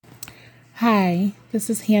Hi, this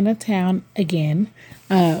is Hannah Town again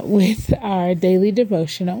with our daily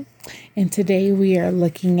devotional. And today we are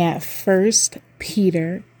looking at First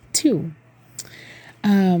Peter 2.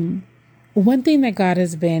 One thing that God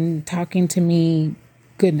has been talking to me,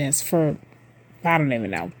 goodness, for I don't even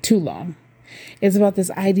know, too long, is about this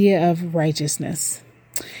idea of righteousness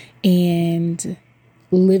and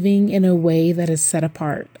living in a way that is set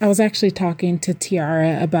apart. I was actually talking to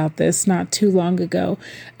Tiara about this not too long ago,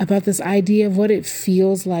 about this idea of what it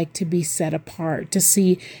feels like to be set apart, to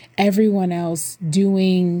see everyone else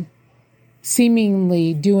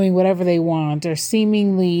seemingly doing whatever they want, or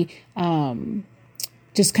seemingly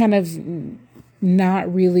just kind of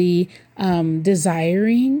not really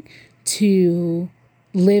desiring to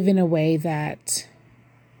live in a way that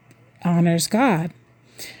honors God.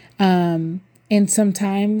 And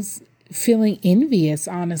sometimes feeling envious,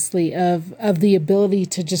 honestly, of the ability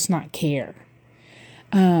to just not care.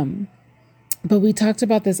 But we talked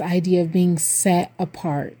about this idea of being set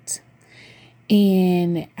apart,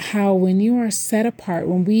 and how when you are set apart,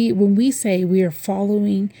 when we say we are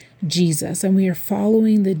following Jesus and we are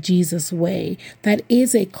following the Jesus way, that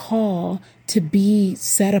is a call to be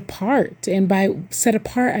set apart. And by set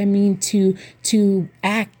apart, I mean to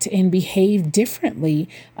act and behave differently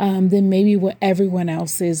than maybe what everyone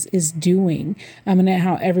else is doing, and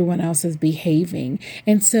how everyone else is behaving.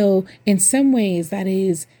 And so in some ways that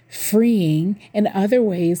is freeing, in other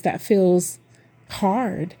ways that feels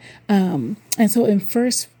hard. And so in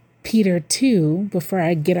First Peter 2, before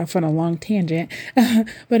I get off on a long tangent,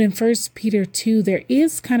 but in First Peter 2, there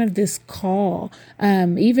is kind of this call,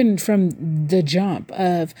 even from the jump,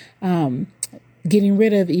 of getting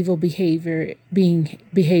rid of evil behavior,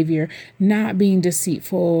 not being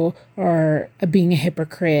deceitful or being a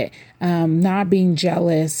hypocrite, not being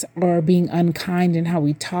jealous or being unkind in how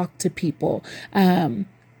we talk to people.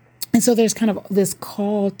 And so there's kind of this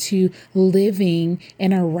call to living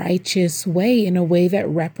in a righteous way, in a way that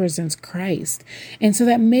represents Christ. And so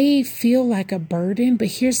that may feel like a burden, but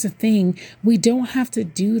here's the thing. We don't have to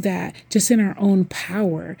do that just in our own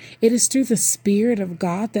power. It is through the Spirit of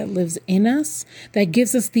God that lives in us that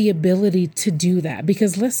gives us the ability to do that.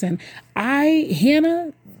 Because listen,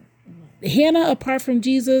 Hannah, apart from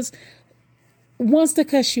Jesus, wants to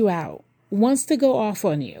cuss you out, wants to go off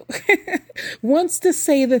on you, wants to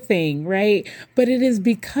say the thing, right? But it is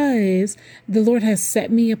because the Lord has set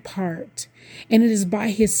me apart, and it is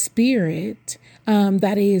by His Spirit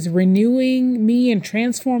that is renewing me and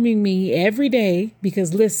transforming me every day.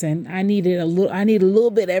 Because listen, I need a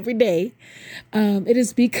little bit every day. It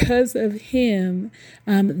is because of Him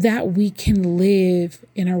that we can live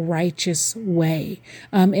in a righteous way,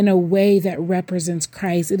 in a way that represents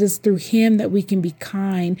Christ. It is through Him that we can be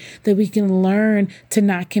kind, that we can learn to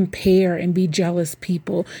not compare and be jealous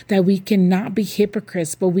people, that we can not be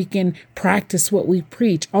hypocrites, but we can practice what we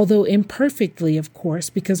preach, although imperfectly, of course,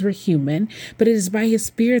 because we're human. But it is by His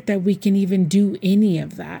Spirit that we can even do any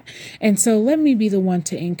of that. And so let me be the one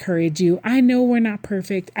to encourage you. I know we're not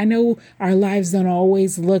perfect. I know our lives don't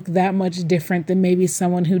always look that much different than maybe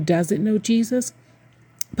someone who doesn't know Jesus.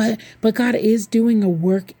 But God is doing a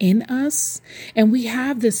work in us, and we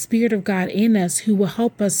have the Spirit of God in us who will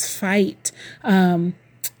help us fight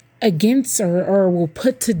against or will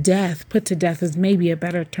put to death is maybe a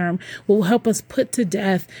better term, will help us put to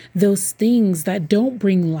death those things that don't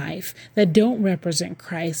bring life, that don't represent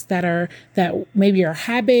Christ, that maybe are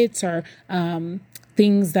habits or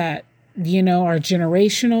things that are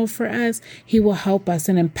generational for us. He will help us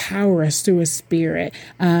and empower us through His Spirit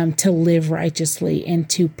to live righteously and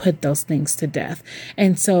to put those things to death.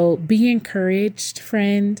 And so be encouraged,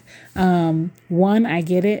 friend. One, I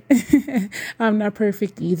get it. I'm not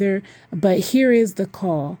perfect either, but here is the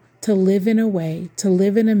call to live in a way, to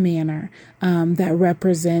live in a manner that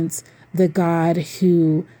represents the God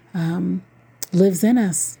who lives in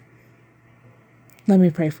us. Let me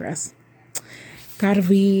pray for us. God,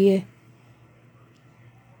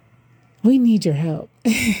 we need your help.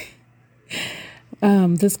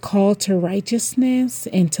 This call to righteousness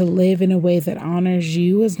and to live in a way that honors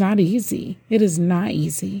you is not easy. It is not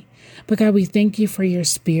easy. But God, we thank you for your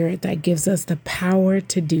Spirit that gives us the power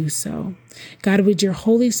to do so. God, would your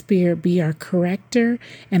Holy Spirit be our corrector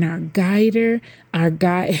and our guider, our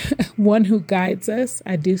guide, one who guides us.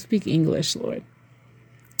 I do speak English, Lord.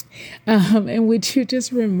 And would you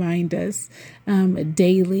just remind us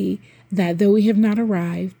daily that though we have not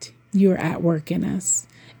arrived, you are at work in us,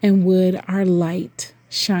 and would our light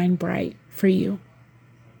shine bright for you.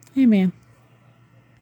 Amen.